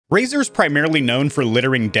Razer's primarily known for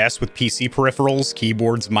littering desks with PC peripherals,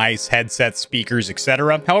 keyboards, mice, headsets, speakers,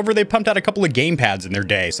 etc. However, they pumped out a couple of gamepads in their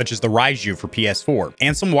day, such as the Razer for PS4,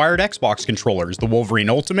 and some wired Xbox controllers, the Wolverine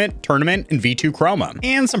Ultimate, Tournament, and V2 Chroma,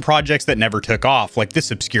 and some projects that never took off, like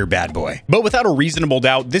this obscure bad boy. But without a reasonable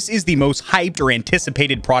doubt, this is the most hyped or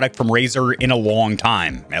anticipated product from Razer in a long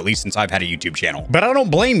time, at least since I've had a YouTube channel. But I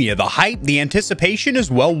don't blame you, the hype, the anticipation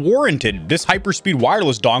is well warranted. This Hyperspeed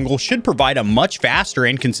wireless dongle should provide a much faster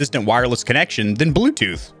and consistent wireless connection than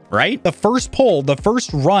Bluetooth, right? The first pull, the first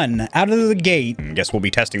run out of the gate, I guess we'll be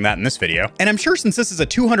testing that in this video. And I'm sure since this is a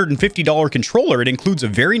 $250 controller, it includes a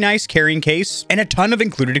very nice carrying case and a ton of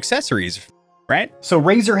included accessories. Right? So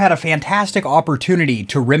Razer had a fantastic opportunity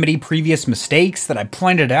to remedy previous mistakes that I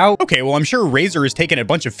pointed out. Okay, well, I'm sure Razer has taken a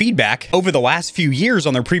bunch of feedback over the last few years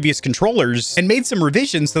on their previous controllers and made some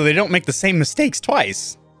revisions so they don't make the same mistakes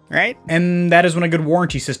twice. Right? And that is when a good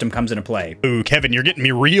warranty system comes into play. Ooh, Kevin, you're getting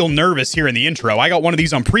me real nervous here in the intro. I got one of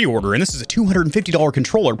these on pre-order, and this is a $250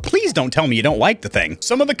 controller. Please don't tell me you don't like the thing.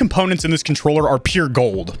 Some of the components in this controller are pure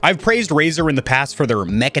gold. I've praised Razer in the past for their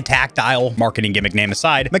mecha tactile, marketing gimmick name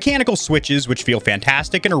aside, mechanical switches, which feel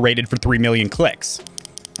fantastic and are rated for 3 million clicks.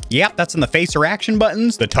 Yep, that's in the face or action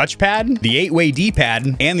buttons, the touchpad, the 8-way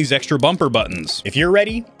D-pad, and these extra bumper buttons. If you're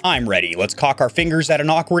ready, I'm ready. Let's cock our fingers at an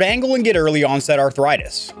awkward angle and get early onset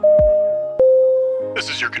arthritis. This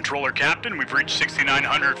is your controller, Captain. We've reached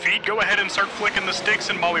 6,900 feet. Go ahead and start flicking the sticks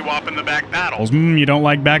and mollywopping the back paddles. You don't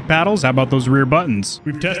like back paddles? How about those rear buttons?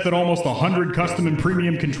 We've tested almost 100 custom and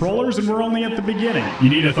premium controllers, and we're only at the beginning. You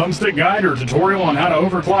need a thumbstick guide or tutorial on how to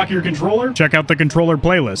overclock your controller? Check out the controller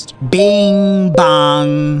playlist. Bing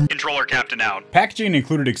bong. Controller Captain out. Packaging and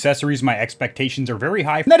included accessories, my expectations are very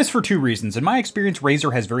high. And that is for two reasons. In my experience,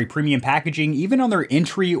 Razer has very premium packaging. Even on their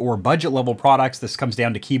entry or budget level products, this comes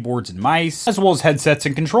down to keyboards and mice, as well as headsets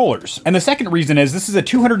and controllers. And the second reason is this is a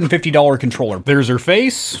 $250 controller. There's her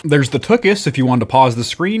face, there's the tuchus. If you wanted to pause the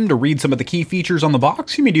screen to read some of the key features on the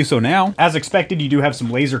box, you may do so now. As expected, you do have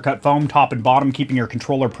some laser cut foam top and bottom, keeping your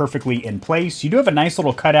controller perfectly in place. You do have a nice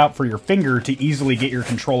little cutout for your finger to easily get your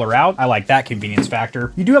controller out. I like that convenience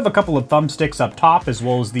factor. You do have a couple of thumbsticks up top, as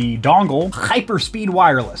well as the dongle, Hyperspeed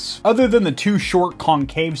wireless. Other than the two short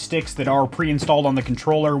concave sticks that are pre-installed on the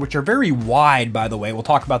controller, which are very wide, by the way, we'll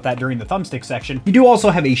talk about that during the thumbstick section. You do also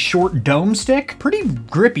have a short dome stick, pretty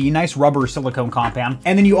grippy, nice rubber silicone compound.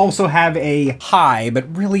 And then you also have a high,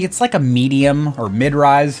 but really it's like a medium or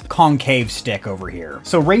mid-rise concave stick over here.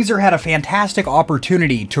 So Razer had a fantastic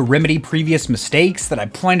opportunity to remedy previous mistakes that I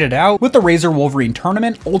pointed out with the Razer Wolverine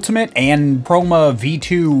Tournament, Ultimate, and Chroma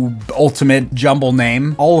V2 Ultimate jumble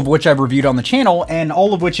name, all of which I've reviewed on the channel, and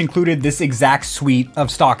all of which included this exact suite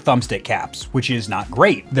of stock thumbstick caps, which is not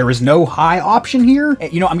great. There is no high option here.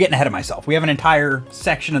 You know, I'm getting ahead of myself. We have an entire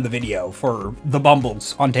section of the video for the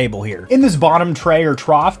bumbles on table here. In this bottom tray or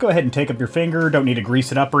trough, go ahead and take up your finger. Don't need to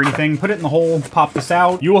grease it up or anything. Put it in the hole, pop this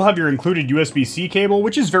out. You will have your included USB-C cable,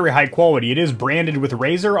 which is very high quality. It is branded with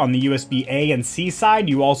Razer on the USB-A and C side.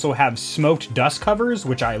 You also have smoked dust covers,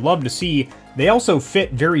 which I love to see. They also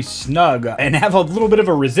fit very snug and have a little bit of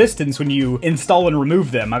a resistance when you install and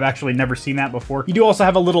remove them. I've actually never seen that before. You do also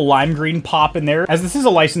have a little lime green pop in there, as this is a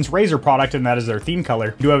licensed Razer product and that is their theme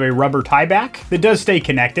color. You do have a rubber tie back that does stay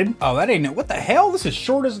connected. Oh, that ain't it. What the hell? This is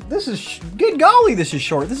short as, good golly, this is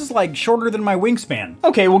short. This is like shorter than my wingspan.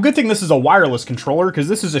 Okay, well, good thing this is a wireless controller because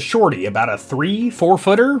this is a shorty, about a 3-4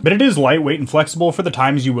 footer, but it is lightweight and flexible for the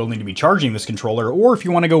times you will need to be charging this controller, or if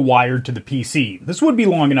you want to go wired to the PC. This would be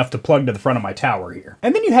long enough to plug to the front of my tower here.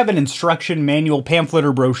 And then you have an instruction manual pamphlet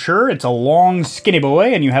or brochure. It's a long skinny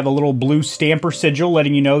boy, and you have a little blue stamp or sigil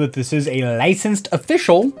letting you know that this is a licensed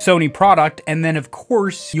official Sony product. And then of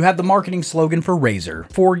course you have the marketing slogan for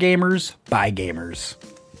Razer: for gamers, by gamers.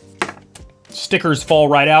 Stickers fall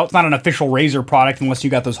right out. It's not an official Razer product unless you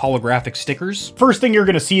got those holographic stickers. First thing you're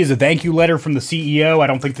gonna see is a thank you letter from the CEO. I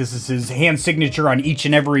don't think this is his hand signature on each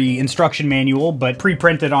and every instruction manual, but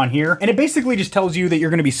pre-printed on here. And it basically just tells you that you're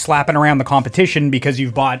gonna be slapping around the competition because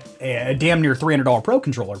you've bought a damn near $300 Pro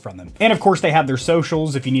controller from them. And of course they have their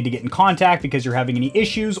socials if you need to get in contact because you're having any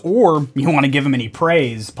issues or you wanna give them any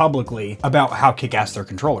praise publicly about how kick-ass their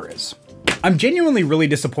controller is. I'm genuinely really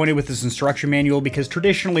disappointed with this instruction manual because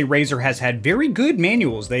traditionally Razer has had very good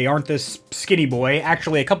manuals. They aren't this skinny boy.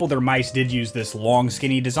 Actually, a couple of their mice did use this long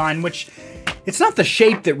skinny design, which It's not the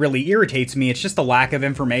shape that really irritates me, it's just the lack of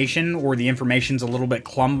information, or the information's a little bit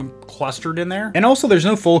clustered in there. And also there's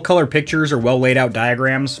no full color pictures or well laid out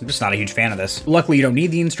diagrams. I'm just not a huge fan of this. Luckily you don't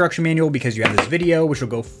need the instruction manual because you have this video, which will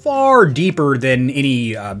go far deeper than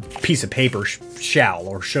any piece of paper shall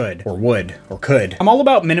or should or would or could. I'm all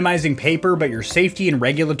about minimizing paper, but your safety and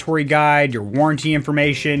regulatory guide, your warranty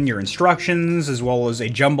information, your instructions, as well as a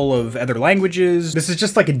jumble of other languages. This is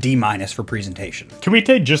just like a D- for presentation. Can we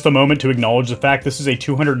take just a moment to acknowledge the fact this is a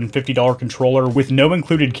 $250 controller with no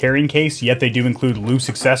included carrying case, yet they do include loose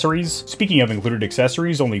accessories? Speaking of included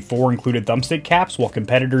accessories, only 4 included thumbstick caps, while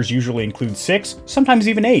competitors usually include 6, sometimes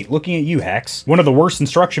even 8. Looking at you, Hex. One of the worst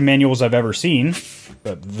instruction manuals I've ever seen.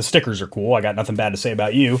 The stickers are cool, I got nothing bad to say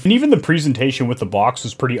about you. And even the presentation with the box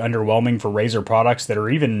was pretty underwhelming for Razer products that are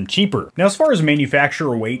even cheaper. Now, as far as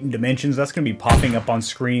manufacturer weight and dimensions, that's going to be popping up on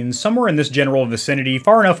screen somewhere in this general vicinity,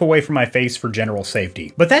 far enough away from my face for general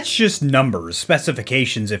safety. But that's just numbers,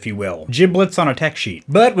 specifications if you will, giblets on a tech sheet.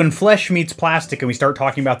 But when flesh meets plastic and we start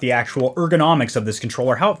talking about the actual ergonomics of this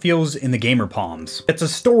controller, how it feels in the gamer palms, it's a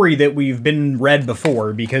story that we've been read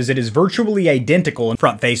before because it is virtually identical in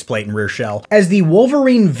front faceplate and rear shell as the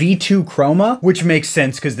Wolverine V2 Chroma, which makes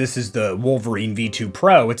sense because this is the Wolverine V2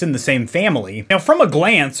 Pro. It's in the same family. Now from a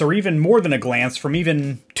glance, or even more than a glance, from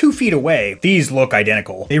even 2 feet away, these look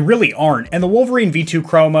identical. They really aren't. And the Wolverine V2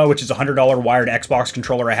 Chroma, which is a $100 wired Xbox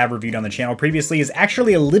controller I have reviewed on the channel previously, is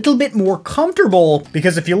actually a little bit more comfortable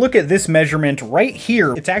because if you look at this measurement right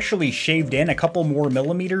here, it's actually shaved in a couple more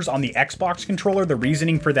millimeters on the Xbox controller. The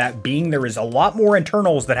reasoning for that being there is a lot more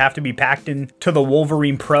internals that have to be packed into the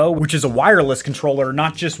Wolverine Pro, which is a wireless controller,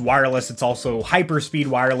 not just wireless, it's also Hyperspeed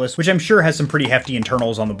wireless, which I'm sure has some pretty hefty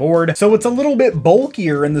internals on the board. So it's a little bit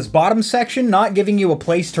bulkier in this bottom section, not giving you a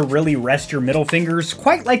place to really rest your middle fingers,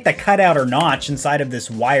 quite like the cutout or notch inside of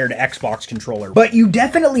this wired Xbox controller. But you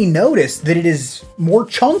definitely notice that it is more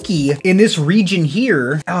chunky in this region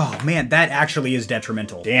here. Oh man, that actually is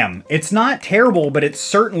detrimental. Damn, it's not terrible, but it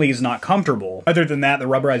certainly is not comfortable. Other than that, the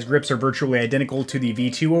rubberized grips are virtually identical to the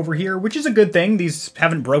V2 over here, which is a good thing. These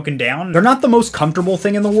haven't broken down. They're not the most comfortable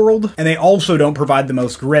thing in the world, and they also don't provide the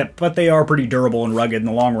most grip, but they are pretty durable and rugged in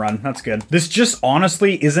the long run. That's good. This just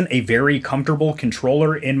honestly isn't a very comfortable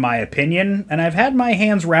controller in my opinion, and I've had my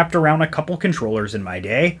hands wrapped around a couple controllers in my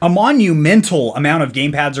day. A monumental amount of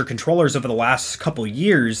gamepads or controllers over the last couple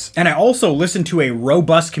years, and I also listened to a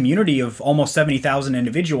robust community of almost 70,000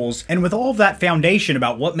 individuals, and with all of that foundation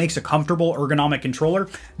about what makes a comfortable ergonomic controller,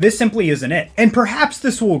 this simply isn't it. And perhaps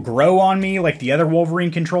this will grow on me like the other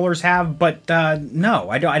Wolverine controllers have, but no,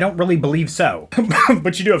 I don't really believe so.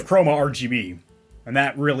 But you do have Chroma RGB. And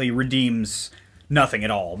that really redeems nothing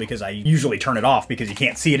at all, because I usually turn it off because you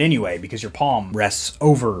can't see it anyway, because your palm rests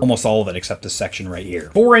over almost all of it except this section right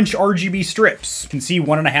here. 4-inch RGB strips. You can see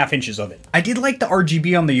 1.5 inches of it. I did like the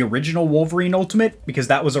RGB on the original Wolverine Ultimate because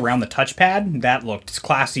that was around the touchpad. That looked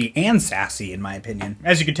classy and sassy in my opinion.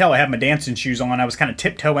 As you can tell, I have my dancing shoes on. I was kind of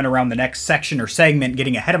tiptoeing around the next section or segment,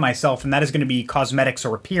 getting ahead of myself, and that is going to be cosmetics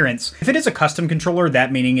or appearance. If it is a custom controller,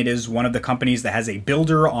 that meaning it is one of the companies that has a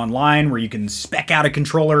builder online where you can spec out a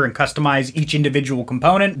controller and customize each individual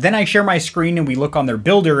component. Then I share my screen and we look on their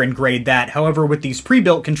builder and grade that. However, with these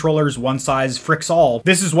pre-built controllers, one size fits all.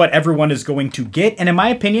 This is what everyone is going to get, and in my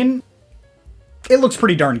opinion, it looks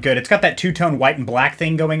pretty darn good. It's got that two-tone white and black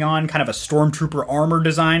thing going on, kind of a Stormtrooper armor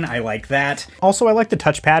design. I like that. Also, I like the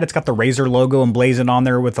touchpad. It's got the Razer logo emblazoned on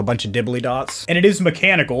there with a bunch of dibbly dots. And it is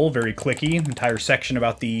mechanical, very clicky. Entire section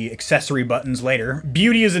about the accessory buttons later.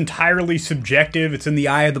 Beauty is entirely subjective. It's in the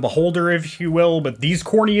eye of the beholder, if you will, but these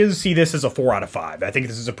corneas see this as a 4 out of 5. I think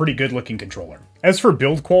this is a pretty good looking controller. As for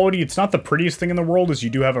build quality, it's not the prettiest thing in the world, as you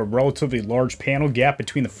do have a relatively large panel gap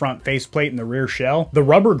between the front faceplate and the rear shell. The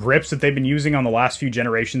rubber grips that they've been using on the last few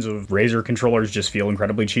generations of Razer controllers just feel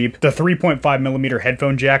incredibly cheap. The 3.5mm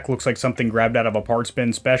headphone jack looks like something grabbed out of a parts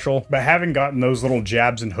bin special, but having gotten those little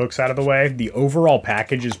jabs and hooks out of the way, the overall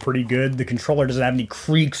package is pretty good. The controller doesn't have any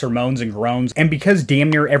creaks or moans and groans, and because damn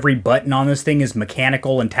near every button on this thing is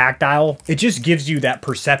mechanical and tactile, it just gives you that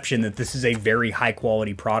perception that this is a very high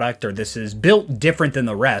quality product, or this is built different than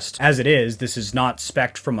the rest. As it is, this is not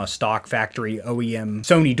spec'd from a stock factory OEM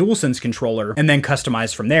Sony Dualsense controller and then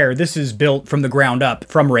customized from there. This is built from the ground up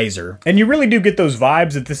from Razer. And you really do get those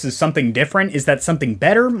vibes that this is something different. Is that something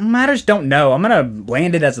better? I just don't know. I'm gonna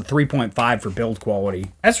land it as a 3.5 for build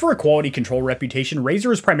quality. As for a quality control reputation,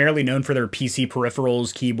 Razer is primarily known for their PC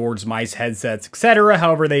peripherals, keyboards, mice, headsets, etc.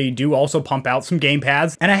 However, they do also pump out some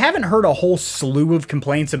gamepads, and I haven't heard a whole slew of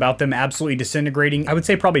complaints about them absolutely disintegrating. I would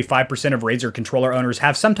say probably 5% of Razer controller owners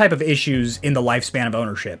have some type of issues in the lifespan of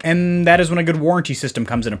ownership, and that is when a good warranty system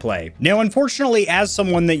comes into play. Now, unfortunately, as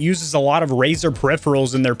someone that uses a lot of Razer Razer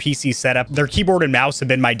peripherals in their PC setup. Their keyboard and mouse have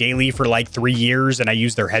been my daily for like 3 years, and I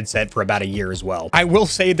use their headset for about a year as well. I will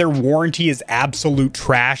say their warranty is absolute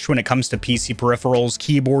trash when it comes to PC peripherals,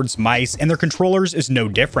 keyboards, mice, and their controllers is no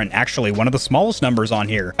different. Actually, one of the smallest numbers on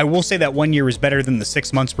here. I will say that 1 year is better than the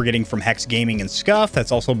 6 months we're getting from Hex Gaming and Scuff.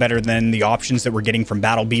 That's also better than the options that we're getting from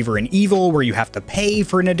Battle Beaver and Evil, where you have to pay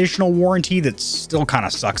for an additional warranty that still kind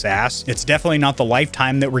of sucks ass. It's definitely not the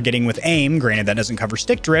lifetime that we're getting with AIM. Granted, that doesn't cover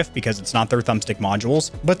stick drift because it's not their thumbstick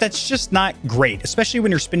modules, but that's just not great, especially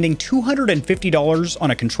when you're spending $250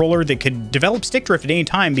 on a controller that could develop stick drift at any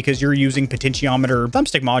time because you're using potentiometer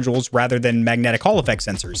thumbstick modules rather than magnetic Hall effect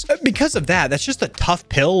sensors. Because of that, that's just a tough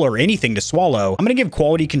pill or anything to swallow. I'm gonna give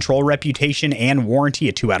quality control reputation and warranty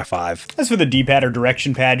a 2 out of 5. As for the D-pad or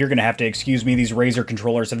direction pad, you're gonna have to excuse me. These Razer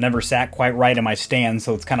controllers have never sat quite right in my stand,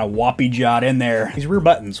 so it's kind of whoppy-jawed in there. These rear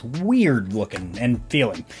buttons, weird looking and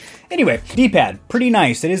feeling. Anyway, D-pad, pretty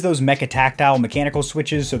nice. It is those mecha tactile mechanical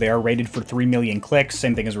switches, so they are rated for 3 million clicks,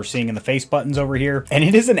 same thing as we're seeing in the face buttons over here. And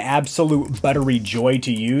it is an absolute buttery joy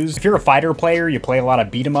to use. If you're a fighter player, you play a lot of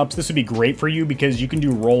beat 'em ups, this would be great for you because you can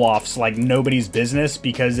do roll-offs like nobody's business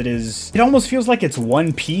because it almost feels like it's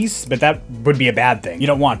one piece, but that would be a bad thing. You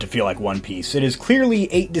don't want it to feel like one piece. It is clearly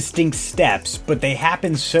 8 distinct steps, but they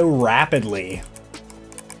happen so rapidly.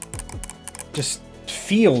 Just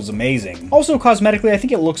feels amazing. Also, cosmetically, I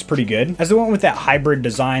think it looks pretty good. As they went with that hybrid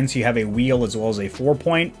design, so you have a wheel as well as a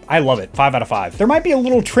 4-point. I love it. 5 out of 5. There might be a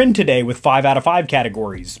little trend today with 5 out of 5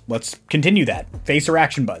 categories. Let's continue that. Face or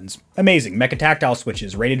action buttons. Amazing. Mecha tactile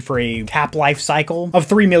switches rated for a tap life cycle of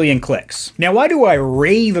 3 million clicks. Now, why do I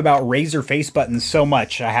rave about Razer face buttons so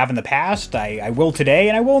much? I have in the past, I will today,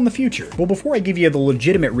 and I will in the future. Well, before I give you the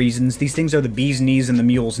legitimate reasons, these things are the bee's knees and the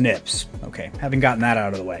mule's nips. Okay, haven't gotten that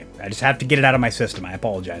out of the way. I just have to get it out of my system. I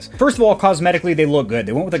apologize. First of all, cosmetically, they look good.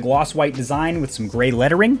 They went with a gloss white design with some gray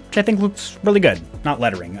lettering, which I think looks really good. Not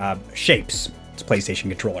lettering, shapes. It's a PlayStation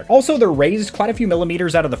controller. Also, they're raised quite a few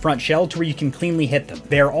millimeters out of the front shell to where you can cleanly hit them.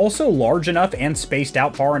 They are also large enough and spaced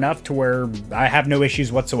out far enough to where I have no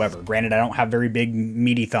issues whatsoever. Granted, I don't have very big,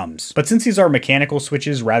 meaty thumbs. But since these are mechanical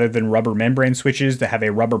switches rather than rubber membrane switches that have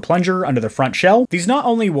a rubber plunger under the front shell, these not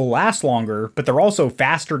only will last longer, but they're also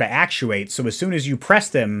faster to actuate, so as soon as you press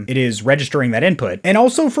them, it is registering that input. And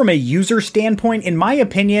also from a user standpoint, in my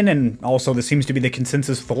opinion, and also this seems to be the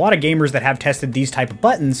consensus with a lot of gamers that have tested these type of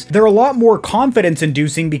buttons, they're a lot more confidence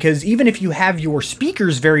inducing because even if you have your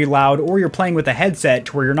speakers very loud or you're playing with a headset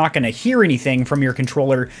to where you're not going to hear anything from your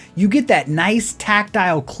controller, you get that nice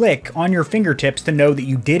tactile click on your fingertips to know that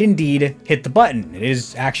you did indeed hit the button. It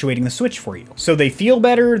is actuating the switch for you. So they feel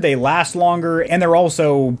better, they last longer, and they're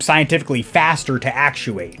also scientifically faster to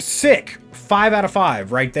actuate. Sick. 5 out of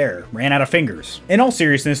 5 right there. Ran out of fingers. In all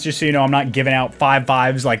seriousness, just so you know, I'm not giving out 5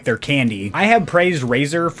 5s like they're candy. I have praised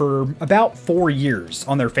Razer for about 4 years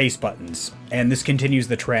on their face buttons, and this continues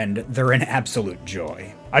the trend. They're an absolute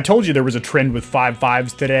joy. I told you there was a trend with 5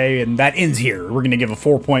 5s today, and that ends here. We're going to give a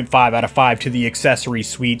 4.5 out of 5 to the accessory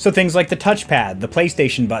suite. So things like the touchpad, the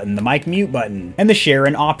PlayStation button, the mic mute button, and the share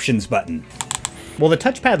and options button. Well, the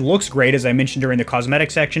touchpad looks great, as I mentioned during the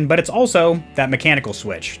cosmetic section, but it's also that mechanical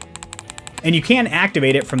switch. And you can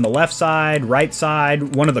activate it from the left side, right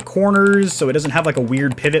side, one of the corners, so it doesn't have like a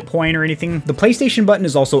weird pivot point or anything. The PlayStation button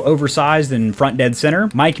is also oversized and front dead center.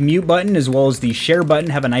 Mic mute button as well as the share button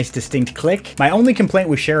have a nice distinct click. My only complaint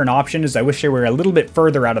with share and option is I wish they were a little bit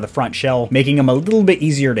further out of the front shell, making them a little bit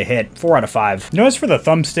easier to hit. 4 out of 5. Now as for the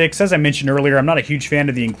thumbsticks, as I mentioned earlier, I'm not a huge fan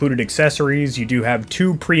of the included accessories. You do have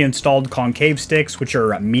 2 pre-installed concave sticks, which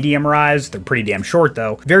are medium-rized. They're pretty damn short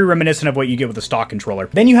though. Very reminiscent of what you get with a stock controller.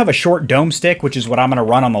 Then you have a short dome stick, which is what I'm going to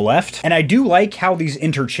run on the left. And I do like how these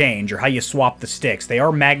interchange, or how you swap the sticks. They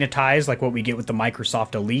are magnetized like what we get with the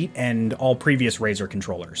Microsoft Elite and all previous Razer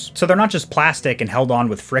controllers. So they're not just plastic and held on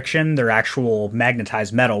with friction, they're actual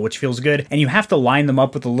magnetized metal, which feels good. And you have to line them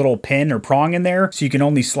up with a little pin or prong in there, so you can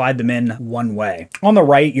only slide them in one way. On the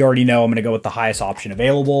right, you already know I'm going to go with the highest option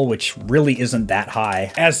available, which really isn't that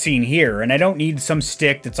high, as seen here. And I don't need some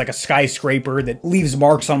stick that's like a skyscraper that leaves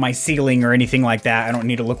marks on my ceiling or anything like that. I don't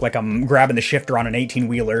need to look like I'm grabbing the shifter on an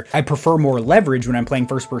 18-wheeler. I prefer more leverage when I'm playing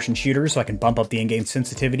first-person shooters, so I can bump up the in-game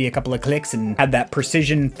sensitivity a couple of clicks and have that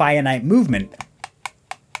precision finite movement.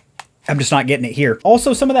 I'm just not getting it here.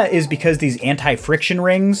 Also, some of that is because these anti-friction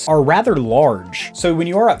rings are rather large. So when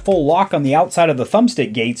you are at full lock on the outside of the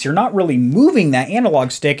thumbstick gates, you're not really moving that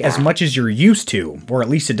analog stick as much as you're used to, or at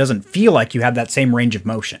least it doesn't feel like you have that same range of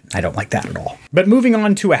motion. I don't like that at all. But moving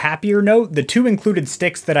on to a happier note, the two included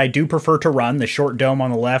sticks that I do prefer to run, the short dome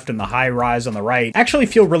on the left and the high rise on the right, actually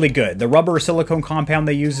feel really good. The rubber silicone compound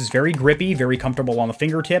they use is very grippy, very comfortable on the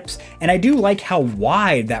fingertips, and I do like how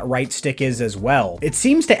wide that right stick is as well. It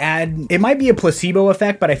seems to add, it might be a placebo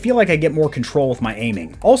effect, but I feel like I get more control with my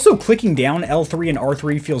aiming. Also, clicking down L3 and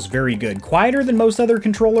R3 feels very good. Quieter than most other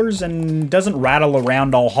controllers and doesn't rattle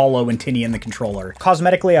around all hollow and tinny in the controller.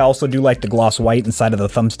 Cosmetically, I also do like the gloss white inside of the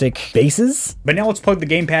thumbstick bases. But now let's plug the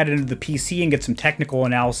gamepad into the PC and get some technical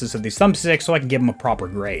analysis of these thumbsticks so I can give them a proper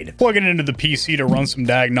grade. Plugging into the PC to run some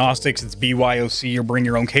diagnostics. It's BYOC or bring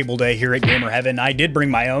your own cable day here at Gamer Heaven. I did bring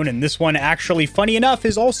my own, and this one actually, funny enough,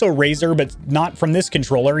 is also Razer, but not from this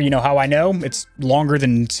controller. You know how I know? It's longer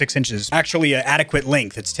than 6 inches. Actually, an adequate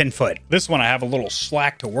length. It's 10 foot. This one I have a little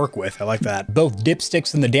slack to work with. I like that. Both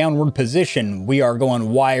dipsticks in the downward position. We are going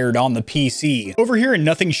wired on the PC. Over here in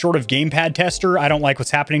nothing short of gamepad tester, I don't like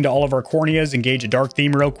what's happening to all of our corneas. Engage a dark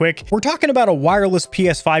theme real quick. We're talking about a wireless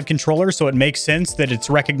PS5 controller, so it makes sense that it's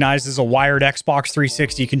recognized as a wired Xbox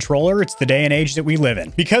 360 controller. It's the day and age that we live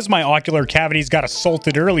in. Because my ocular cavities got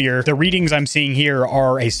assaulted earlier, the readings I'm seeing here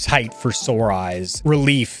are a sight for sore eyes.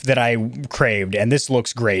 Relief that I craved, and this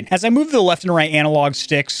looks great. As I move the left and right analog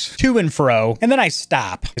sticks to and fro, and then I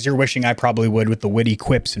stop, as you're wishing I probably would with the witty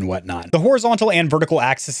quips and whatnot. The horizontal and vertical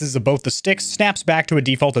axes of both the sticks snaps back to a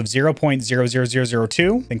default of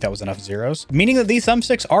 0.00002. I think that was enough zeros. Meaning that these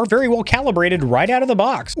thumbsticks are very well calibrated right out of the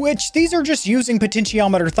box, which these are just using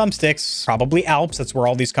potentiometer thumbsticks, probably Alps, that's where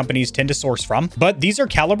all these companies tend to source from, but these are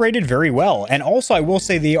calibrated very well. And also I will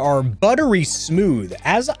say they are buttery smooth.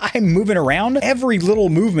 As I'm moving around, every little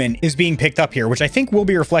movement is being picked up here, which I think will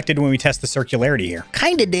be reflected when we test the circularity here.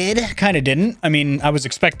 Kinda did, kinda didn't. I mean, I was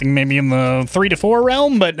expecting maybe in the 3 to 4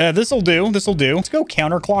 realm, but this'll do, this'll do. Let's go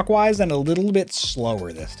counterclockwise and a little bit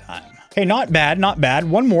slower this time. Okay, not bad, not bad.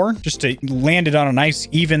 One more, just to land it on a nice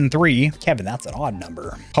even 3. Kevin, that's an odd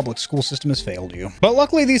number. Public school system has failed you. But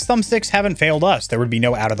luckily, these thumbsticks haven't failed us. There would be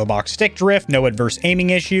no out-of-the-box stick drift, no adverse aiming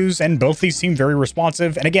issues, and both these seem very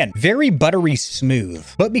responsive, and again, very buttery smooth.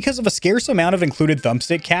 But because of a scarce amount of included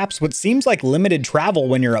thumbstick caps, what seems like limited travel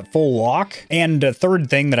when you're at full lock, and a third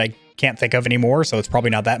thing that I can't think of anymore, so it's probably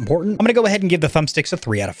not that important, I'm gonna go ahead and give the thumbsticks a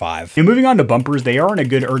 3 out of 5. And moving on to bumpers, they are in a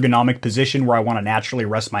good ergonomic position where I want to naturally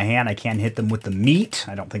rest my hand. I can hit them with the meat.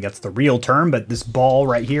 I don't think that's the real term, but this ball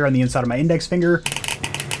right here on the inside of my index finger.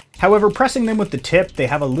 However, pressing them with the tip, they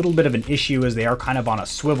have a little bit of an issue as they are kind of on a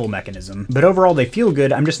swivel mechanism. But overall, they feel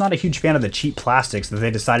good. I'm just not a huge fan of the cheap plastics that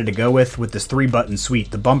they decided to go with this 3-button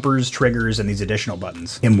suite, the bumpers, triggers, and these additional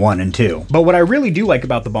buttons, M1 and 2. But what I really do like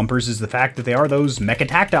about the bumpers is the fact that they are those mecha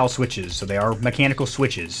tactile switches, so they are mechanical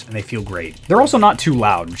switches, and they feel great. They're also not too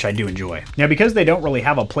loud, which I do enjoy. Now, because they don't really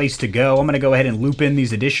have a place to go, I'm gonna go ahead and loop in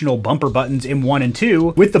these additional bumper buttons M1 and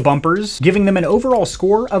 2 with the bumpers, giving them an overall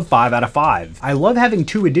score of 5 out of 5. I love having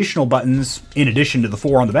 2 additional buttons in addition to the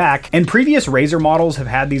 4 on the back, and previous Razer models have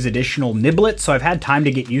had these additional niblets, so I've had time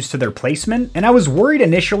to get used to their placement, and I was worried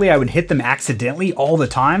initially I would hit them accidentally all the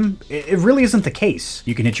time. It really isn't the case.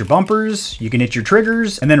 You can hit your bumpers, you can hit your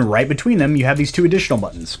triggers, and then right between them you have these 2 additional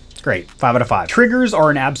buttons. It's great. 5 out of 5. Triggers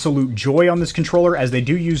are an absolute joy on this controller as they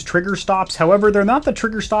do use trigger stops. However, they're not the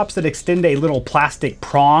trigger stops that extend a little plastic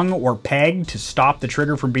prong or peg to stop the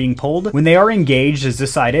trigger from being pulled. When they are engaged, as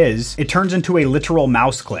this side is, it turns into a literal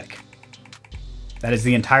mouse click. That is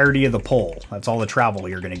the entirety of the pull. That's all the travel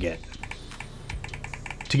you're gonna get.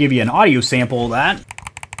 To give you an audio sample of that.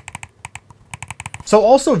 So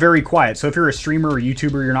also very quiet, so if you're a streamer or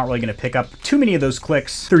YouTuber, you're not really going to pick up too many of those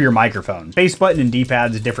clicks through your microphone. Base button and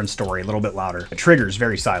D-pad's a different story, a little bit louder. The trigger's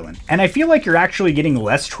very silent. And I feel like you're actually getting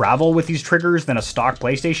less travel with these triggers than a stock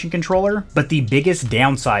PlayStation controller, but the biggest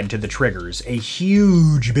downside to the triggers, a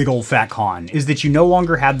huge big old fat con, is that you no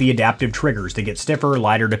longer have the adaptive triggers to get stiffer or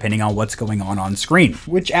lighter depending on what's going on screen,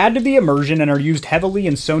 which add to the immersion and are used heavily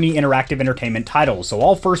in Sony Interactive Entertainment titles, so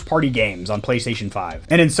all first-party games on PlayStation 5.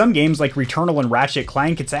 And in some games like Returnal and Ratchet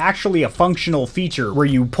Clank, it's actually a functional feature where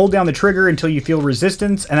you pull down the trigger until you feel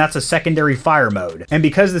resistance, and that's a secondary fire mode. And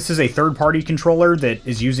because this is a third-party controller that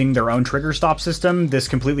is using their own trigger stop system, this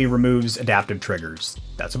completely removes adaptive triggers.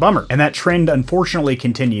 That's a bummer. And that trend unfortunately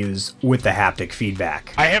continues with the haptic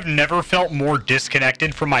feedback. I have never felt more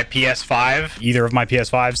disconnected from my PS5, either of my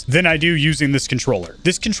PS5s, than I do using this controller.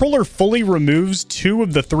 This controller fully removes 2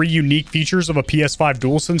 of the 3 unique features of a PS5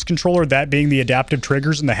 DualSense controller, that being the adaptive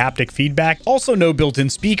triggers and the haptic feedback. Also no no built-in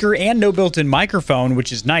speaker and no built-in microphone,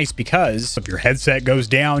 which is nice because if your headset goes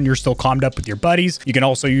down, you're still calmed up with your buddies. You can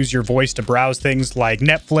also use your voice to browse things like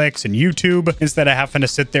Netflix and YouTube instead of having to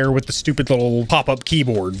sit there with the stupid little pop-up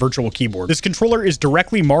keyboard, virtual keyboard. This controller is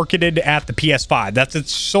directly marketed at the PS5. That's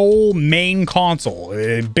its sole main console.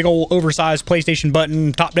 A big old oversized PlayStation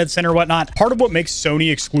button, top dead center, whatnot. Part of what makes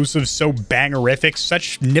Sony exclusives so bangerific,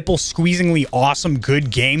 such nipple-squeezingly awesome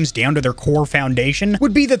good games down to their core foundation,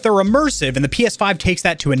 would be that they're immersive, and the PS5 takes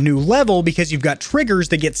that to a new level because you've got triggers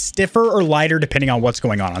that get stiffer or lighter depending on what's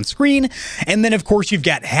going on screen. And then, of course, you've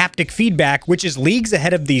got haptic feedback, which is leagues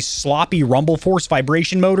ahead of these sloppy rumble force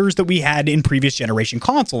vibration motors that we had in previous generation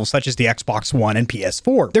consoles, such as the Xbox One and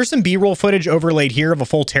PS4. There's some B-roll footage overlaid here of a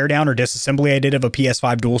full teardown or disassembly I did of a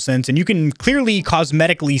PS5 Dualsense, and you can clearly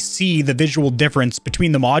cosmetically see the visual difference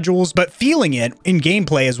between the modules, but feeling it in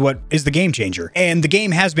gameplay is what is the game changer. And the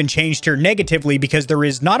game has been changed here negatively because there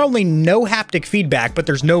is not only no haptic feedback, but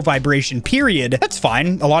there's no vibration, period. That's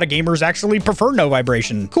fine. A lot of gamers actually prefer no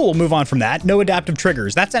vibration. Cool, move on from that. No adaptive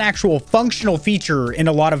triggers. That's an actual functional feature in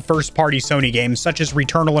a lot of first-party Sony games, such as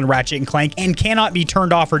Returnal and Ratchet & Clank, and cannot be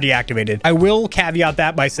turned off or deactivated. I will caveat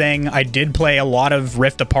that by saying I did play a lot of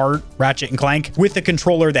Rift Apart, Ratchet & Clank, with a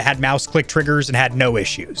controller that had mouse click triggers and had no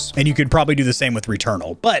issues. And you could probably do the same with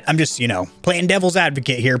Returnal. But I'm just, you know, playing devil's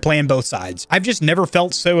advocate here, playing both sides. I've just never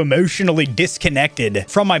felt so emotionally disconnected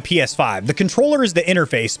from my PS5. The controller is the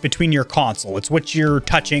interface between your console. It's what you're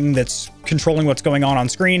touching that's controlling what's going on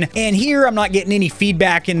screen. And here I'm not getting any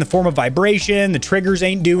feedback in the form of vibration. The triggers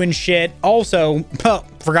ain't doing shit. Also,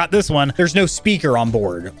 forgot this one. There's no speaker on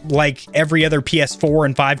board like every other PS4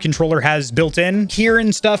 and 5 controller has built in.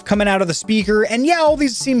 Hearing stuff coming out of the speaker. And yeah, all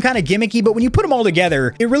these seem kind of gimmicky, but when you put them all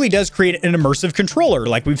together, it really does create an immersive controller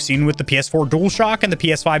like we've seen with the PS4 DualShock and the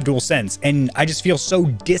PS5 DualSense. And I just feel so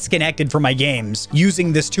disconnected from my games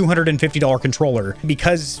using this $250 controller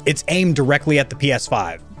because it's aimed directly at the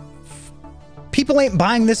PS5. People ain't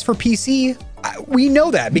buying this for PC. We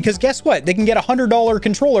know that because guess what? They can get a $100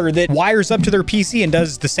 controller that wires up to their PC and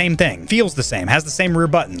does the same thing. Feels the same, has the same rear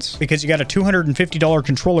buttons because you got a $250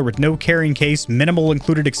 controller with no carrying case, minimal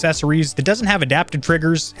included accessories that doesn't have adaptive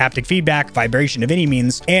triggers, haptic feedback, vibration of any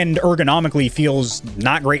means, and ergonomically feels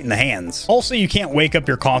not great in the hands. Also, you can't wake up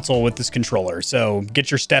your console with this controller, so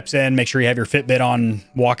get your steps in, make sure you have your Fitbit on,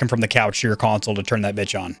 walking from the couch to your console to turn that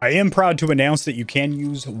bitch on. I am proud to announce that you can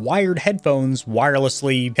use wired headphones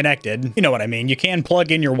wirelessly connected. You know what I mean? You can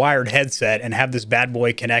plug in your wired headset and have this bad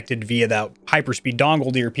boy connected via that Hyperspeed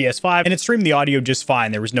dongle to your PS5, and it streamed the audio just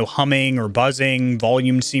fine. There was no humming or buzzing,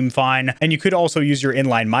 volume seemed fine, and you could also use your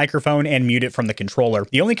inline microphone and mute it from the controller.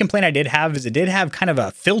 The only complaint I did have is it did have kind of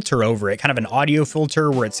a filter over it, kind of an audio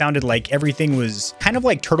filter where it sounded like everything was kind of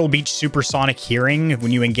like Turtle Beach supersonic hearing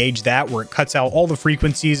when you engage that, where it cuts out all the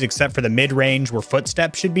frequencies except for the mid-range where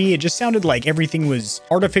footsteps should be. It just sounded like everything was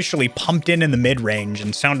artificially pumped in the mid-range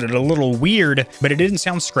and sounded a little weird, but it didn't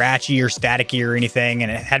sound scratchy or staticky or anything,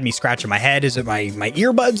 and it had me scratching my head. Is it my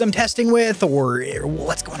earbuds I'm testing with, or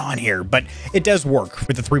what's going on here? But it does work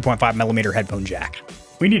with the 3.5mm headphone jack.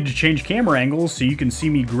 We need to change camera angles so you can see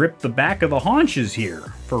me grip the back of the haunches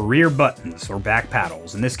here for rear buttons or back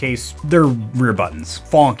paddles. In this case, they're rear buttons.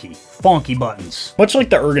 Funky buttons. Much like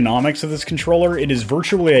the ergonomics of this controller, it is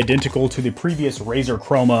virtually identical to the previous Razer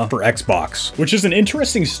Chroma for Xbox, which is an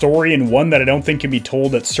interesting story and one that I don't think can be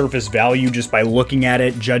told at surface value just by looking at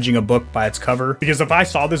it, judging a book by its cover. Because if I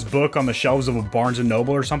saw this book on the shelves of a Barnes &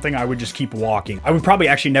 Noble or something, I would just keep walking. I would probably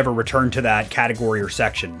actually never return to that category or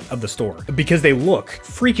section of the store because they look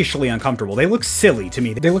freakishly uncomfortable. They look silly to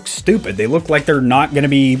me. They look stupid. They look like they're not going to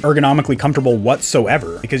be ergonomically comfortable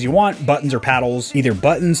whatsoever because you want buttons or paddles, either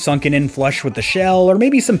buttons sunken in flush with the shell or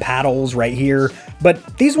maybe some paddles right here,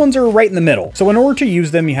 but these ones are right in the middle. So in order to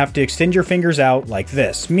use them, you have to extend your fingers out like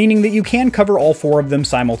this, meaning that you can cover all four of them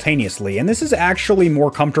simultaneously, and this is actually more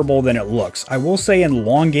comfortable than it looks. I will say in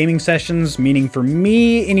long gaming sessions, meaning for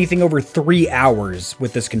me, anything over 3 hours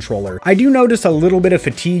with this controller, I do notice a little bit of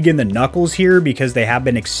fatigue in the knuckles here because they have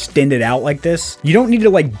been extended out like this. You don't need to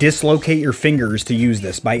like dislocate your fingers to use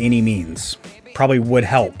this by any means. Probably would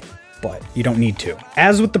help, but you don't need to.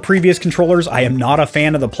 As with the previous controllers, I am not a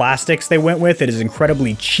fan of the plastics they went with. It is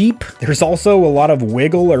incredibly cheap. There's also a lot of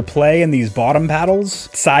wiggle or play in these bottom paddles,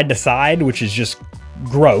 side to side, which is just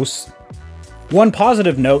gross. One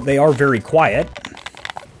positive note, they are very quiet.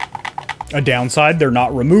 A downside, they're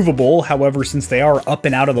not removable. However, since they are up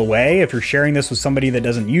and out of the way, if you're sharing this with somebody that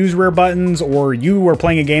doesn't use rear buttons, or you are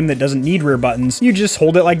playing a game that doesn't need rear buttons, you just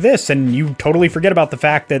hold it like this and you totally forget about the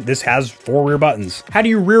fact that this has 4 rear buttons. How do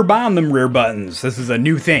you rebind them rear buttons? This is a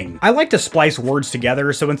new thing. I like to splice words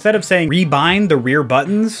together, so instead of saying rebind the rear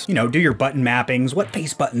buttons, you know, do your button mappings, what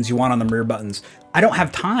face buttons you want on the rear buttons. I don't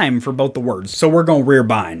have time for both the words, so we're going rear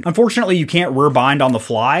bind. Unfortunately, you can't rear bind on the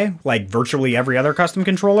fly, like virtually every other custom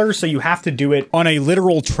controller, so you have to do it on a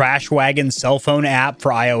literal trash wagon cell phone app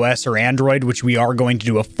for iOS or Android, which we are going to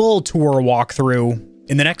do a full tour walkthrough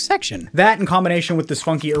in the next section. That in combination with this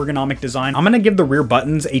funky ergonomic design, I'm gonna give the rear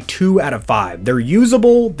buttons a 2 out of 5. They're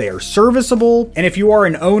usable, they are serviceable, and if you are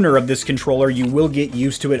an owner of this controller, you will get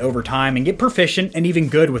used to it over time and get proficient and even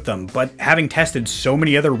good with them. But having tested so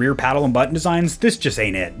many other rear paddle and button designs, this just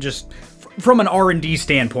ain't it. Just from an R&D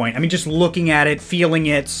standpoint, I mean, just looking at it, feeling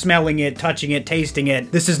it, smelling it, touching it, tasting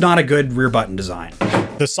it, this is not a good rear button design.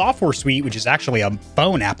 The software suite, which is actually a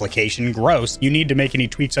phone application, gross, you need to make any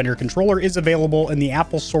tweaks on your controller, is available in the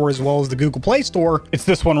Apple Store as well as the Google Play Store. It's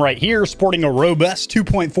this one right here, sporting a robust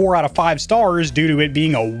 2.4 out of 5 stars due to it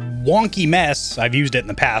being a wonky mess. I've used it in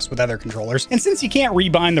the past with other controllers. And since you can't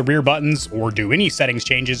rebind the rear buttons or do any settings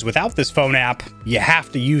changes without this phone app, you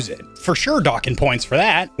have to use it. For sure, docking points for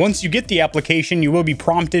that. Once you get the application, you will be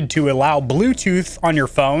prompted to allow Bluetooth on your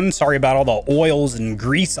phone. Sorry about all the oils and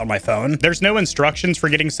grease on my phone. There's no instructions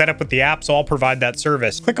for getting set up with the app, so I'll provide that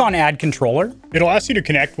service. Click on Add Controller. It'll ask you to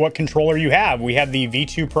connect what controller you have. We have the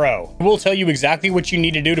V2 Pro. It will tell you exactly what you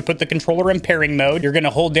need to do to put the controller in pairing mode. You're going to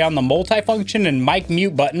hold down the multifunction and mic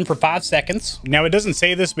mute button for 5 seconds. Now, it doesn't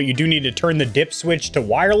say this, but you do need to turn the dip switch to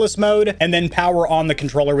wireless mode and then power on the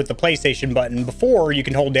controller with the PlayStation button before you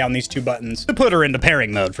can hold down these 2 buttons to put her into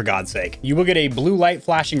pairing mode, for God's sake. You will get a blue light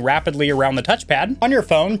flashing rapidly around the touchpad. On your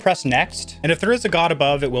phone, press next, and if there is a god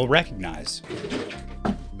above, it will recognize.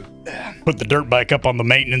 Put the dirt bike up on the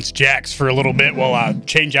maintenance jacks for a little bit while I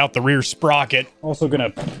change out the rear sprocket. Also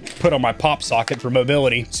gonna put on my pop socket for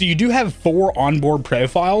mobility. So you do have 4 onboard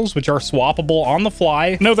profiles, which are swappable on the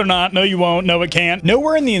fly. No, they're not. No, you won't. No, it can't.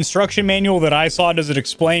 Nowhere in the instruction manual that I saw does it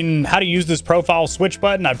explain how to use this profile switch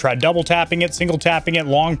button. I've tried double tapping it, single tapping it,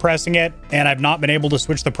 long pressing it, and I've not been able to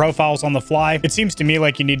switch the profiles on the fly. It seems to me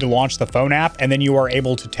like you need to launch the phone app, and then you are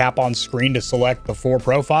able to tap on screen to select the 4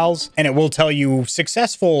 profiles, and it will tell you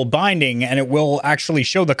successful binding, and it will actually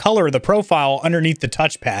show the color of the profile underneath the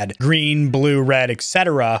touchpad, green, blue, red,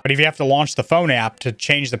 etc. But if you have to launch the phone app to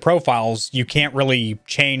change the profiles, you can't really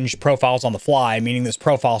change profiles on the fly, meaning this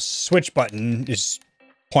profile switch button is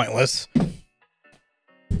pointless.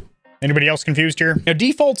 Anybody else confused here? Now,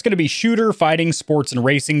 default's going to be shooter, fighting, sports, and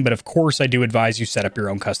racing, but of course, I do advise you set up your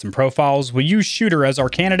own custom profiles. We'll use shooter as our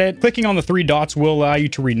candidate. Clicking on the 3 dots will allow you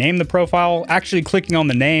to rename the profile. Actually, clicking on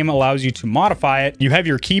the name allows you to modify it. You have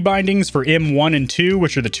your key bindings for M1 and 2,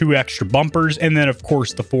 which are the 2 extra bumpers, and then, of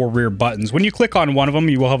course, the 4 rear buttons. When you click on one of them,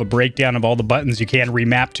 you will have a breakdown of all the buttons you can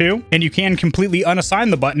remap to, and you can completely unassign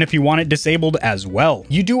the button if you want it disabled as well.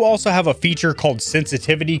 You do also have a feature called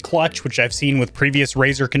sensitivity clutch, which I've seen with previous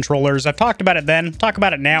Razer controllers. I've talked about it then, talk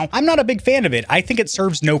about it now. I'm not a big fan of it. I think it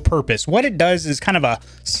serves no purpose. What it does is kind of a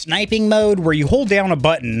sniping mode where you hold down a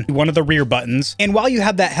button, one of the rear buttons, and while you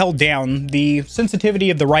have that held down, the sensitivity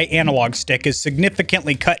of the right analog stick is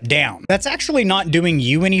significantly cut down. That's actually not doing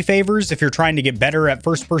you any favors if you're trying to get better at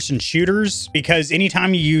first-person shooters, because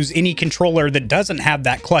anytime you use any controller that doesn't have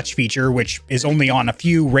that clutch feature, which is only on a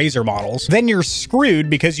few Razer models, then you're screwed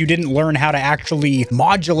because you didn't learn how to actually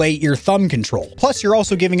modulate your thumb control. Plus, you're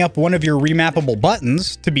also giving up one of your remappable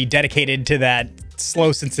buttons to be dedicated to that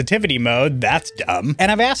slow sensitivity mode. That's dumb.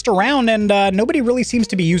 And I've asked around and nobody really seems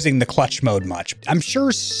to be using the clutch mode much. I'm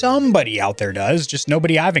sure somebody out there does, just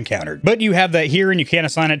nobody I've encountered. But you have that here and you can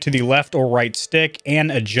assign it to the left or right stick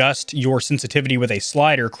and adjust your sensitivity with a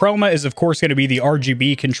slider. Chroma is of course going to be the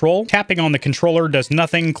RGB control. Tapping on the controller does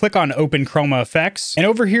nothing. Click on Open Chroma Effects. And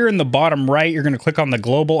over here in the bottom right, you're going to click on the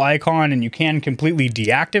global icon and you can completely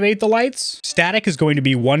deactivate the lights. Static is going to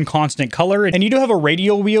be one constant color. And you do have a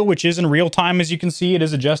radial wheel, which is in real time, as you can see. It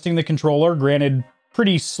is adjusting the controller. Granted,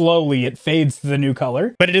 pretty slowly it fades to the new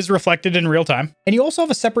color, but it is reflected in real time. And you also have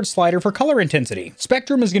a separate slider for color intensity.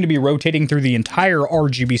 Spectrum is going to be rotating through the entire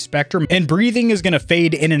RGB spectrum, and breathing is going to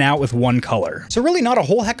fade in and out with one color. So really not a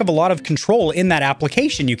whole heck of a lot of control in that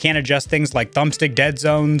application. You can adjust things like thumbstick dead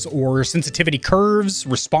zones or sensitivity curves,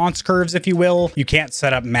 response curves, if you will. You can't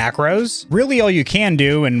set up macros. Really all you can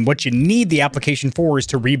do, and what you need the application for, is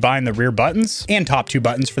to rebind the rear buttons and top 2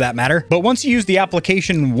 buttons for that matter. But once you use the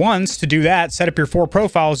application once to do that, set up your 4 software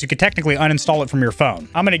profiles, you could technically uninstall it from your phone.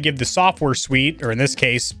 I'm going to give the software suite, or in this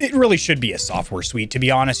case, it really should be a software suite, to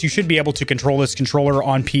be honest. You should be able to control this controller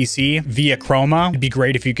on PC via Chroma. It'd be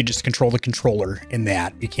great if you could just control the controller in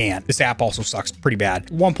that. You can't. This app also sucks pretty bad.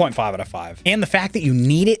 1.5 out of 5. And the fact that you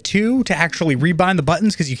need it to actually rebind the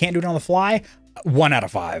buttons because you can't do it on the fly, 1 out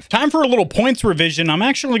of 5. Time for a little points revision. I'm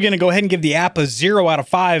actually going to go ahead and give the app a 0 out of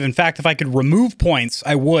 5. In fact, if I could remove points,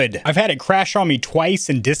 I would. I've had it crash on me twice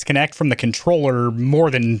and disconnect from the controller more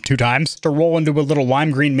than 2 times. To roll into a little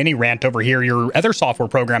lime green mini rant over here, your other software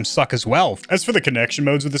programs suck as well. As for the connection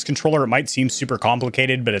modes with this controller, it might seem super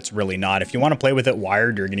complicated, but it's really not. If you want to play with it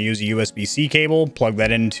wired, you're going to use a USB-C cable, plug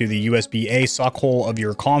that into the USB-A suck hole of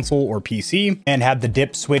your console or PC, and have the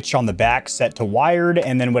dip switch on the back set to wired,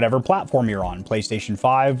 and then whatever platform you're on. PlayStation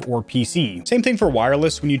 5 or PC. Same thing for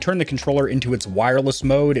wireless. When you turn the controller into its wireless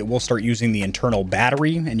mode, it will start using the internal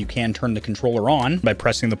battery, and you can turn the controller on by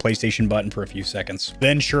pressing the PlayStation button for a few seconds.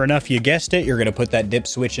 Then sure enough, you guessed it, you're going to put that dip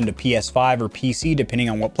switch into PS5 or PC depending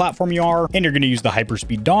on what platform you are, and you're going to use the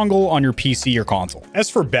Hyperspeed dongle on your PC or console.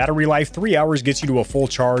 As for battery life, 3 hours gets you to a full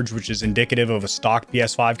charge, which is indicative of a stock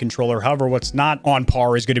PS5 controller. However, what's not on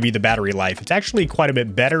par is going to be the battery life. It's actually quite a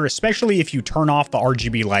bit better, especially if you turn off the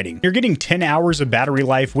RGB lighting. You're getting 10 hours of battery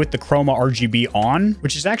life with the Chroma RGB on,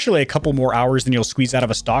 which is actually a couple more hours than you'll squeeze out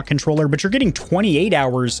of a stock controller, but you're getting 28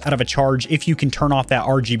 hours out of a charge if you can turn off that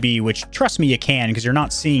RGB, which trust me, you can, because you're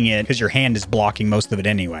not seeing it because your hand is blocking most of it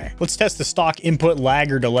anyway. Let's test the stock input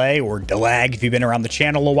lag or delay, or delag if you've been around the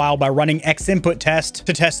channel a while, by running X input test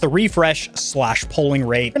to test the refresh/polling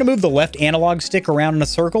rate. I'm gonna move the left analog stick around in a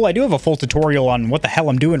circle. I do have a full tutorial on what the hell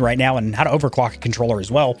I'm doing right now and how to overclock a controller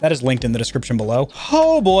as well. That is linked in the description below.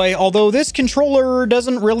 Oh boy, although this controller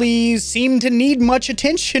doesn't really seem to need much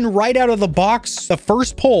attention right out of the box. The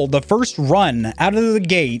first pull, the first run out of the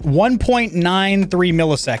gate, 1.93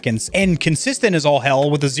 milliseconds, and consistent as all hell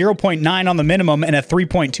with a 0.9 on the minimum and a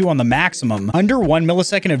 3.2 on the maximum. Under 1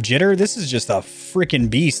 millisecond of jitter, this is just a freaking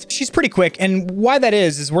beast. She's pretty quick, and why that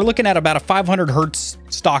is we're looking at about a 500 hertz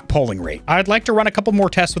stock polling rate. I'd like to run a couple more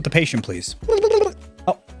tests with the patient, please.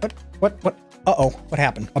 Oh, what? Uh-oh, what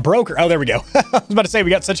happened? A broker. Oh, there we go. I was about to say,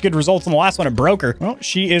 we got such good results on the last one, it broke her. Well,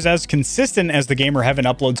 she is as consistent as the Gamer Heaven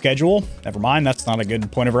upload schedule. Never mind, that's not a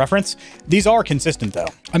good point of reference. These are consistent, though.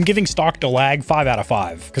 I'm giving stock to lag 5 out of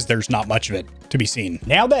 5, because there's not much of it to be seen.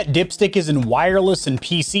 Now that dipstick is in wireless and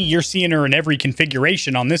PC, you're seeing her in every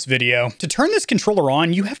configuration on this video. To turn this controller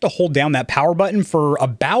on, you have to hold down that power button for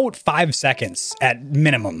about 5 seconds at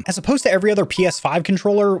minimum, as opposed to every other PS5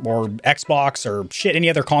 controller or Xbox or shit, any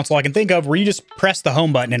other console I can think of, where you just press the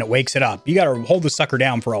home button and it wakes it up. You got to hold the sucker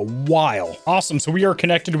down for a while. Awesome. So we are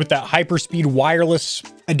connected with that Hyperspeed wireless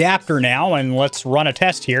adapter now, and let's run a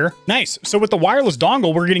test here. Nice. So with the wireless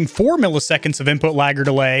dongle, we're getting 4 milliseconds of input lag or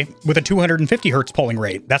delay with a 250 hertz polling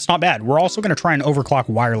rate. That's not bad. We're also going to try and overclock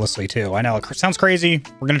wirelessly too. I know it sounds crazy.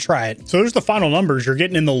 We're going to try it. So there's the final numbers. You're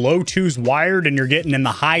getting in the low 2s wired, and you're getting in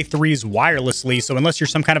the high 3s wirelessly. So unless you're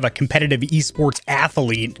some kind of a competitive esports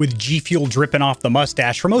athlete with G Fuel dripping off the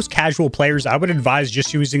mustache, for most casual players, I would advise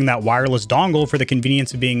just using that wireless dongle for the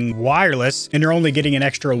convenience of being wireless, and you're only getting an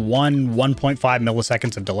extra 1.5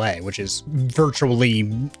 milliseconds of delay, which is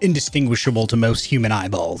virtually indistinguishable to most human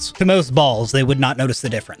eyeballs. To most balls, they would not notice the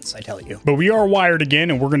difference, I tell you. But we are wired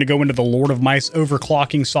again, and we're going to go into the Lord of Mice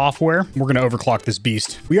overclocking software. We're going to overclock this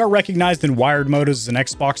beast. We are recognized in wired mode as an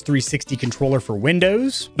Xbox 360 controller for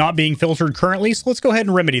Windows, not being filtered currently, so let's go ahead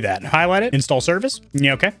and remedy that. Highlight it, install service.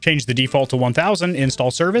 Yeah, okay. Change the default to 1000,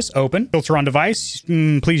 install service, open. Filter on device,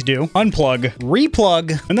 please do. Unplug,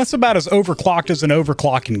 replug, and that's about as overclocked as an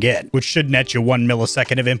overclock can get, which should net you 1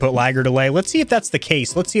 millisecond of input lag or delay. Let's see if that's the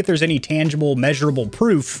case. Let's see if there's any tangible, measurable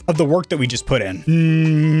proof of the work that we just put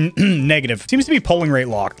in. Negative. Seems to be polling rate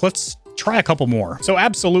locked. Let's try a couple more. So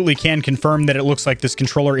absolutely can confirm that it looks like this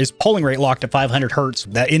controller is polling rate locked at 500 hertz.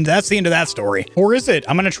 That's the end of that story. Or is it?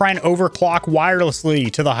 I'm going to try and overclock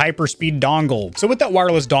wirelessly to the Hyperspeed dongle. So with that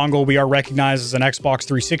wireless dongle, we are recognized as an Xbox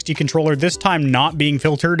 360 controller, this time not being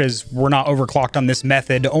filtered, as we're not overclocked on this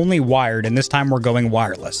method, only wired, and this time we're going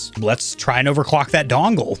wireless. Let's try and overclock that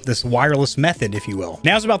dongle, this wireless method, if you will.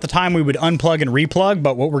 Now's about the time we would unplug and replug,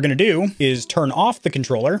 but what we're going to do is turn off the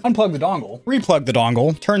controller, unplug the dongle, replug the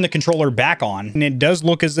dongle, turn the controller back on, and it does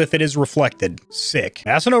look as if it is reflected. Sick.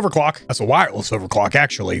 That's an overclock. That's a wireless overclock,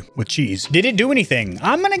 actually, with cheese. Did it do anything?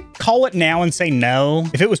 I'm gonna call it now and say no.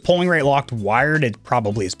 If it was polling rate locked wired, it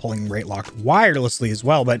probably is polling rate locked wirelessly as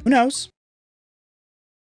well, but who knows?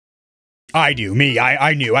 I do.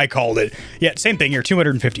 I knew. I called it. Yeah, same thing here.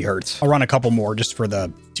 250 hertz. I'll run a couple more just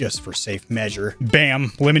for safe measure.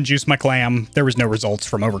 Bam. Lemon juice my clam. There was no results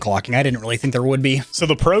from overclocking. I didn't really think there would be. So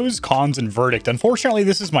the pros, cons, and verdict. Unfortunately,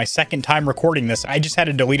 this is my second time recording this. I just had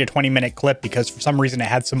to delete a 20-minute clip because for some reason it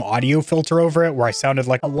had some audio filter over it where I sounded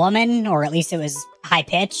like a woman, or at least it was high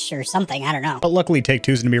pitch or something. I don't know. But luckily Take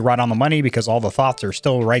Two's gonna be right on the money because all the thoughts are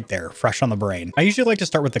still right there, fresh on the brain. I usually like to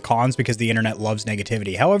start with the cons because the internet loves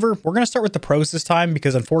negativity. However, we're gonna start with the pros this time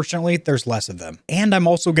because unfortunately there's less of them. And I'm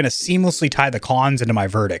also gonna seamlessly tie the cons into my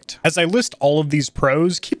verdict. As I list all of these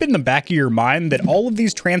pros, keep in the back of your mind that all of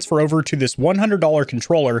these transfer over to this $100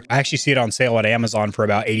 controller. I actually see it on sale at Amazon for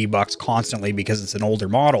about 80 bucks constantly because it's an older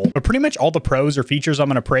model. But pretty much all the pros or features I'm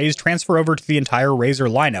gonna praise transfer over to the entire Razer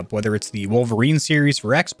lineup, whether it's the Wolverine series for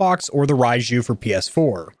Xbox or the Razer for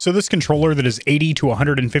PS4. So this controller that is $80 to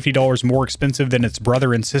 $150 more expensive than its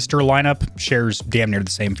brother and sister lineup shares damn near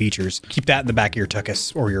the same features. Keep that in the back of your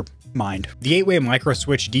tuchus or your mind. The 8-way micro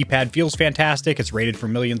switch D-pad feels fantastic. It's rated for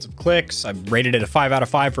millions of clicks. I've rated it a 5 out of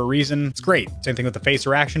 5 for a reason. It's great. Same thing with the face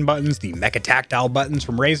or action buttons, the mecha tactile buttons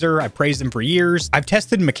from Razer. I've praised them for years. I've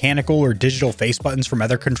tested mechanical or digital face buttons from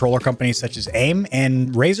other controller companies such as AIM,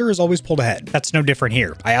 and Razer has always pulled ahead. That's no different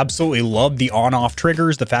here. I absolutely love the on-off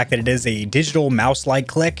triggers, the fact that it is a digital mouse-like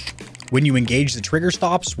click when you engage the trigger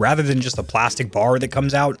stops rather than just a plastic bar that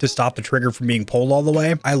comes out to stop the trigger from being pulled all the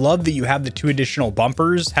way. I love that you have the 2 additional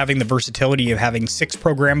bumpers. Having the versatility of having 6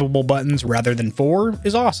 programmable buttons rather than 4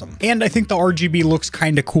 is awesome. And I think the RGB looks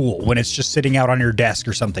kind of cool when it's just sitting out on your desk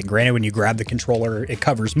or something. Granted, when you grab the controller, it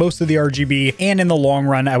covers most of the RGB, and in the long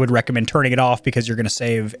run, I would recommend turning it off because you're going to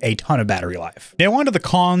save a ton of battery life. Now on to the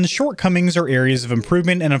cons. Shortcomings are areas of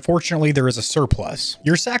improvement, and unfortunately there is a surplus.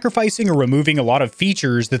 You're sacrificing or removing a lot of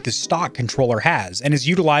features that the stock controller has and is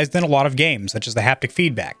utilized in a lot of games, such as the haptic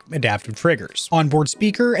feedback, adaptive triggers, onboard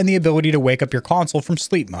speaker, and the ability to wake up your console from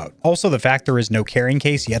sleep mode. Also, the fact there is no carrying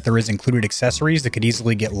case, yet there is included accessories that could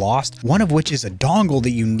easily get lost, one of which is a dongle that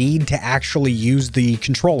you need to actually use the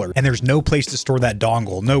controller, and there's no place to store that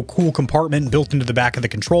dongle, no cool compartment built into the back of the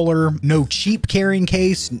controller, no cheap carrying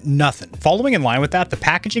case, nothing. Following in line with that, the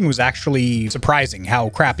packaging was actually surprising how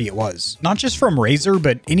crappy it was. Not just from Razer,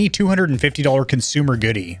 but any $250 consumer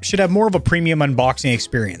goodie should have more of a premium unboxing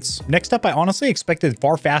experience. Next up, I honestly expected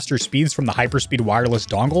far faster speeds from the Hyperspeed wireless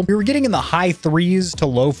dongle. We were getting in the high 3s to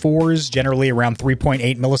low 4s, generally around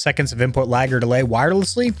 3.8 milliseconds of input lag or delay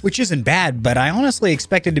wirelessly, which isn't bad, but I honestly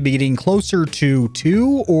expected to be getting closer to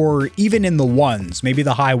 2 or even in the 1s, maybe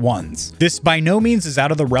the high 1s. This by no means is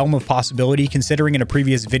out of the realm of possibility, considering in a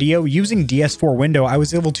previous video, using DS4 window, I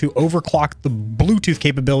was able to overclock the Bluetooth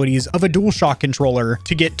capabilities of a DualShock controller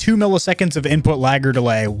to get 2 milliseconds of input lag or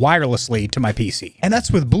delay wirelessly to my PC. And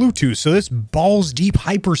that's with Bluetooth, so this balls deep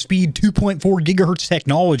Hyperspeed 2.4 gigahertz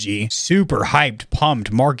technology, super hyped,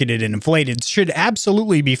 pumped, marketed, and inflated, should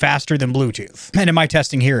absolutely be faster than Bluetooth. And in my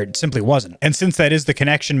testing here, it simply wasn't. And since that is the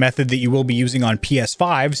connection method that you will be using on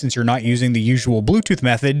PS5, since you're not using the usual Bluetooth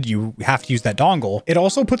method, you have to use that dongle, it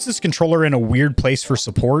also puts this controller in a weird place for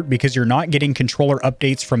support because you're not getting controller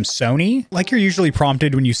updates from Sony, like you're usually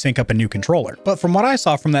prompted when you sync up a new controller. But from what I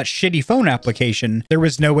saw from that shitty phone application, there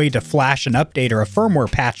was no way to flash an update or a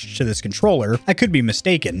firmware patch to this controller. I could be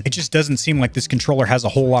mistaken. It just doesn't seem like this controller has a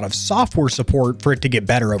whole lot of software support for it to get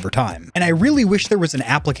better over time. And I really wish there was an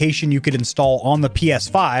application you could install on the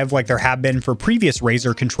PS5 like there have been for previous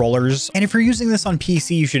Razer controllers. And if you're using this on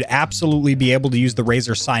PC, you should absolutely be able to use the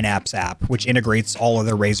Razer Synapse app, which integrates all of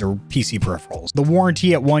the Razer PC peripherals. The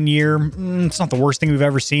warranty at 1 year, it's not the worst thing we've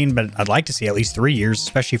ever seen, but I'd like to see at least 3 years,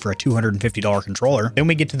 especially for a $250 controller. Then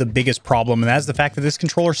we get to the biggest problem, and that's the fact that this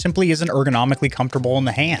controller simply isn't ergonomically comfortable in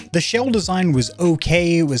the hand. The shell design was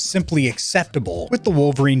okay, it was simply acceptable with the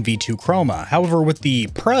Wolverine V2 Chroma. However, with the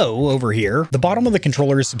Pro over here, the bottom of the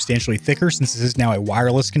controller is substantially thicker since this is now a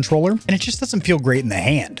wireless controller, and it just doesn't feel great in the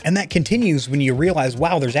hand. And that continues when you realize,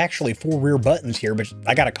 wow, there's actually 4 rear buttons here, but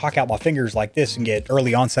I gotta cock out my fingers like this and get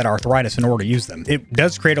early onset arthritis in order to use them. It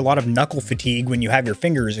does create a lot of knuckle fatigue when you have your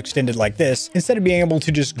fingers extended like this, instead of being able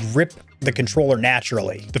to just grip the controller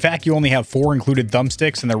naturally. The fact you only have 4 included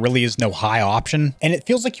thumbsticks and there really is no high option, and it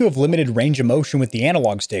feels like you have limited range of motion with the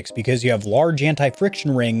analog sticks because you have large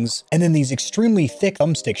anti-friction rings and then these extremely thick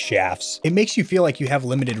thumbstick shafts. It makes you feel like you have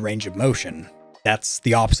limited range of motion. That's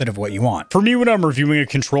the opposite of what you want. For me, when I'm reviewing a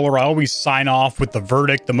controller, I always sign off with the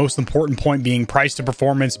verdict, the most important point being price to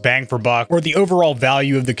performance, bang for buck, or the overall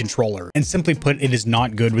value of the controller. And simply put, it is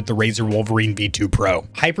not good with the Razer Wolverine V2 Pro.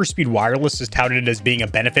 Hyperspeed wireless is touted as being a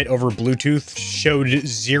benefit over Bluetooth, showed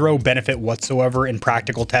zero benefit whatsoever in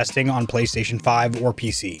practical testing on PlayStation 5 or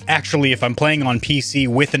PC. Actually, if I'm playing on PC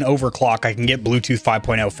with an overclock, I can get Bluetooth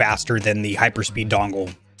 5.0 faster than the Hyperspeed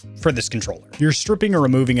dongle for this controller. You're stripping or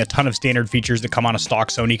removing a ton of standard features that come on a stock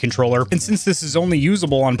Sony controller, and since this is only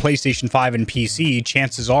usable on PlayStation 5 and PC,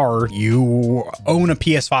 chances are you own a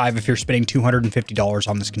PS5 if you're spending $250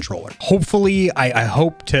 on this controller. Hopefully, I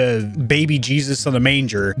hope to baby Jesus on the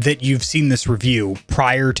manger that you've seen this review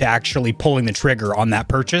prior to actually pulling the trigger on that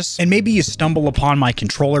purchase, and maybe you stumble upon my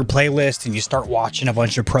controller playlist and you start watching a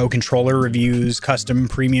bunch of pro controller reviews, custom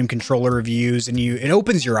premium controller reviews, and it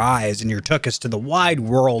opens your eyes and you're took us to the wide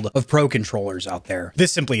world of pro controllers out there.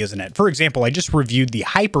 This simply isn't it. For example, I just reviewed the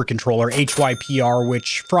Hyper controller HYPR,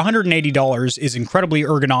 which for $180 is incredibly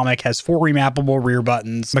ergonomic, has 4 remappable rear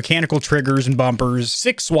buttons, mechanical triggers and bumpers,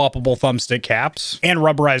 6 swappable thumbstick caps, and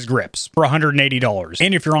rubberized grips for $180.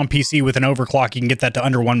 And if you're on PC with an overclock, you can get that to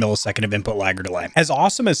under 1 millisecond of input lag or delay. As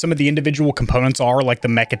awesome as some of the individual components are, like the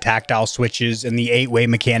mecha tactile switches and the 8-way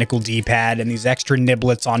mechanical D-pad and these extra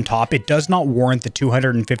niblets on top, it does not warrant the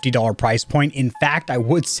 $250 price point. In fact, I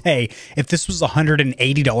would say if this was a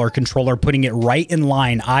 $180 controller, putting it right in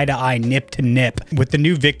line, eye to eye, nip to nip, with the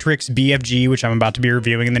new Victrix BFG, which I'm about to be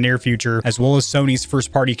reviewing in the near future, as well as Sony's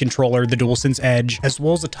first party controller, the Dualsense Edge, as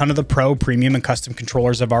well as a ton of the pro, premium, and custom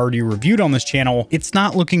controllers I've already reviewed on this channel, it's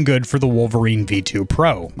not looking good for the Wolverine V2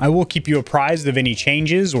 Pro. I will keep you apprised of any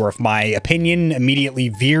changes, or if my opinion immediately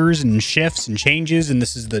veers and shifts and changes, and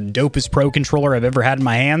this is the dopest pro controller I've ever had in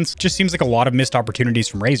my hands. Just seems like a lot of missed opportunities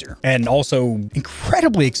from Razer, and also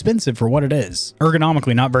incredibly expensive for what it is.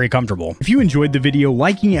 Ergonomically not very comfortable. If you enjoyed the video,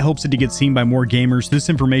 liking it helps it to get seen by more gamers. This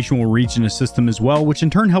information will reach and assist them as well, which in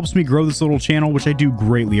turn helps me grow this little channel, which I do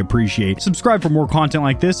greatly appreciate. Subscribe for more content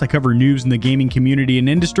like this. I cover news in the gaming community and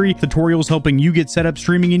industry, tutorials helping you get set up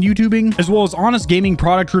streaming and YouTubing, as well as honest gaming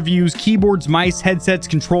product reviews, keyboards, mice, headsets,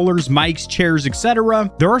 controllers, mics, chairs,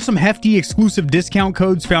 etc. There are some hefty exclusive discount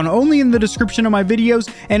codes found only in the description of my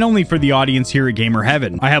videos and only for the audience here at Gamer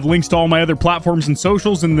Heaven. I have links to all my other platforms and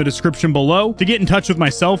socials in the description below. To get in touch with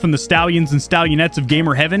myself and the stallions and stallionettes of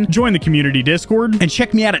Gamer Heaven, join the community Discord, and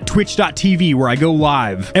check me out at twitch.tv where I go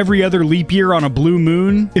live every other leap year on a blue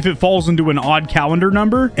moon if it falls into an odd calendar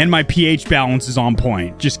number, and my pH balance is on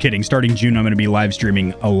point. Just kidding, starting June I'm going to be live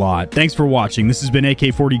streaming a lot. Thanks for watching. This has been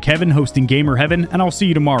AK40 Kevin hosting Gamer Heaven, and I'll see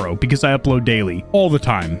you tomorrow because I upload daily, all the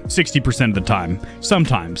time, 60% of the time,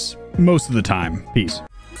 sometimes, most of the time. Peace.